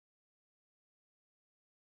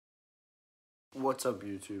What's up,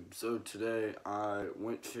 YouTube? So today I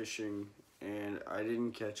went fishing and I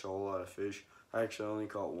didn't catch a whole lot of fish. I actually only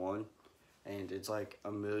caught one, and it's like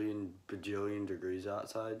a million bajillion degrees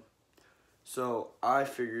outside. So I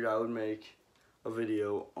figured I would make a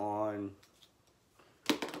video on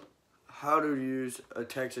how to use a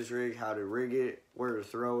Texas rig, how to rig it, where to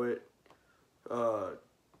throw it,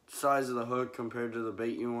 size of the hook compared to the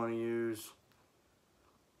bait you want to use,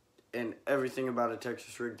 and everything about a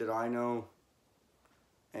Texas rig that I know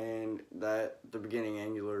and that the beginning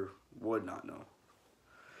angler would not know.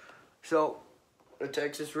 So, a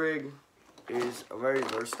Texas rig is a very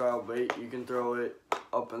versatile bait. You can throw it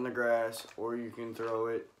up in the grass, or you can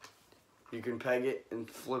peg it and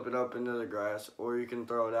flip it up into the grass, or you can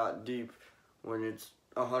throw it out deep when it's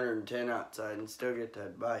 110 outside and still get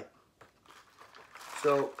that bite.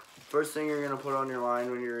 So, first thing you're gonna put on your line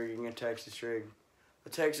when you're rigging a Texas rig. A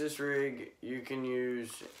Texas rig, you can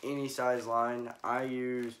use any size line. I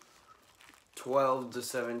use 12 to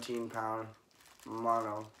 17 pound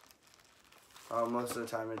mono. Most of the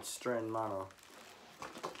time it's strand mono.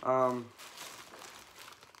 I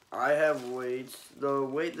have weights. The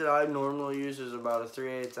weight that I normally use is about a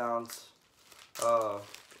 3/8 ounce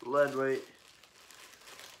lead weight.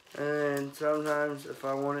 And sometimes if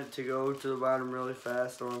I want it to go to the bottom really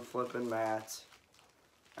fast, or I'm flipping mats,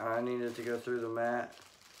 and I need it to go through the mat,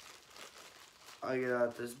 I get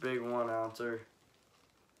out this big 1 ouncer.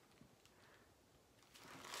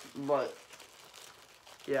 But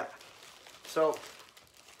yeah, so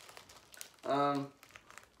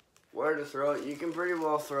where to throw it? You can pretty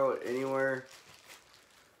well throw it anywhere.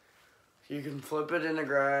 You can flip it in the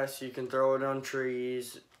grass, you can throw it on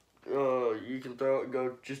trees, you can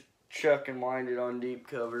go just chuck and wind it on deep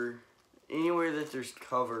cover, anywhere that there's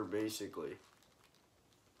cover basically,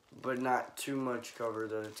 but not too much cover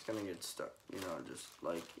that it's gonna get stuck, you know, just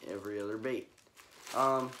like every other bait.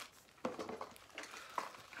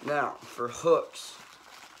 Now for hooks,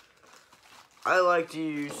 I like to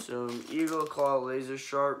use some Eagle Claw Laser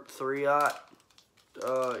Sharp 3/0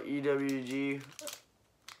 EWG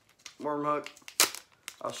worm hook.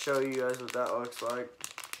 I'll show you guys what that looks like.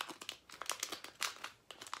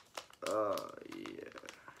 Yeah,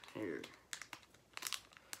 here.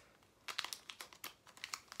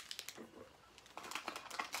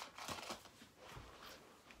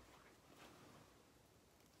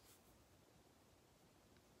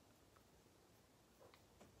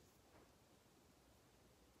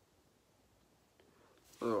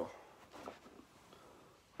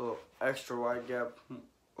 Little extra wide gap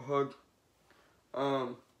hook.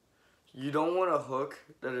 You don't want a hook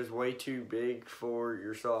that is way too big for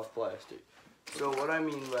your soft plastic. So what I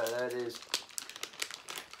mean by that is,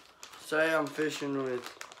 say I'm fishing with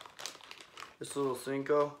this little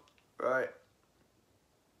Cinco, right?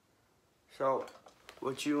 So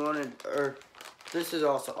what you wanted, or this is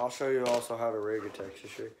also, I'll show you also how to rig a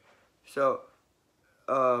Texas rig. So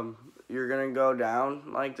you're gonna go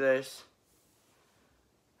down like this.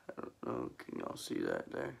 I don't know, can y'all see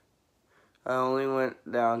that there? I only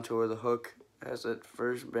went down to where the hook has that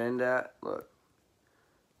first bend at. Look.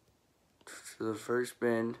 To the first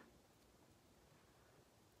bend.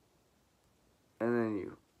 And then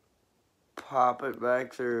you pop it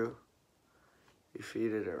back through. You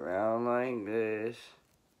feed it around like this.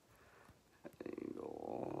 And you go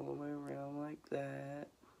all the way around like that.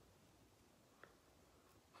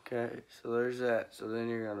 Okay, so there's that. So then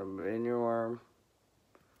you're going to bend your worm.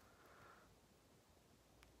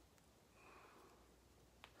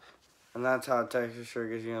 And that's how a Texas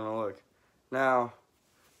rig is going to look. Now,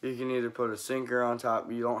 you can either put a sinker on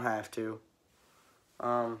top. You don't have to.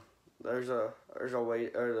 There's a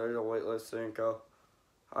weightless Cinco.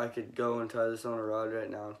 I could go and tie this on a rod right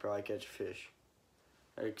now and probably catch a fish.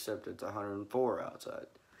 Except it's 104 outside.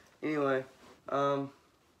 Anyway,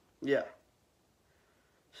 yeah.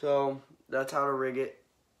 So that's how to rig it.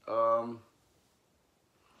 What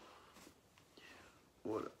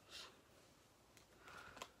else?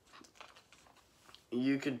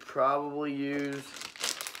 You could probably use,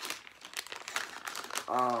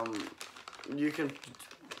 you can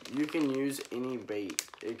use any bait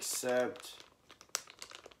except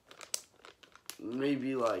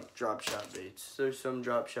maybe like drop shot baits. There's some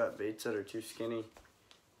drop shot baits that are too skinny,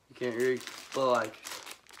 you can't rig, but like,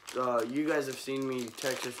 you guys have seen me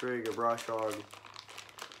Texas rig a brush hog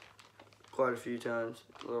quite a few times,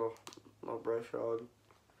 little brush hog.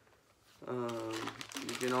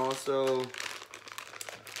 You can also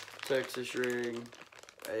Texas rig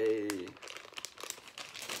a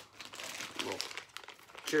little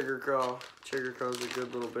chigger craw. Chigger craw is a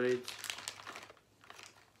good little bait.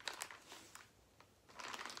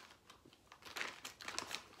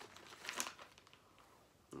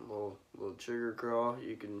 Sugar Crawl,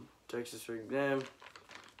 you can Texas rig them.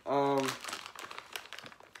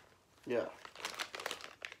 Yeah.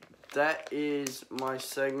 That is my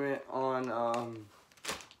segment on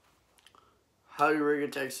how to rig a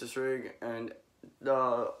Texas rig and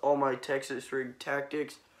all my Texas rig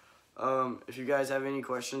tactics. If you guys have any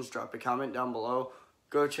questions, drop a comment down below.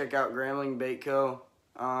 Go check out Gramlingbaitco.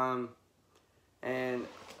 And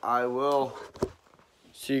I will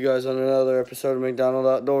see you guys on another episode of McDonald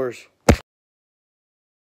Outdoors.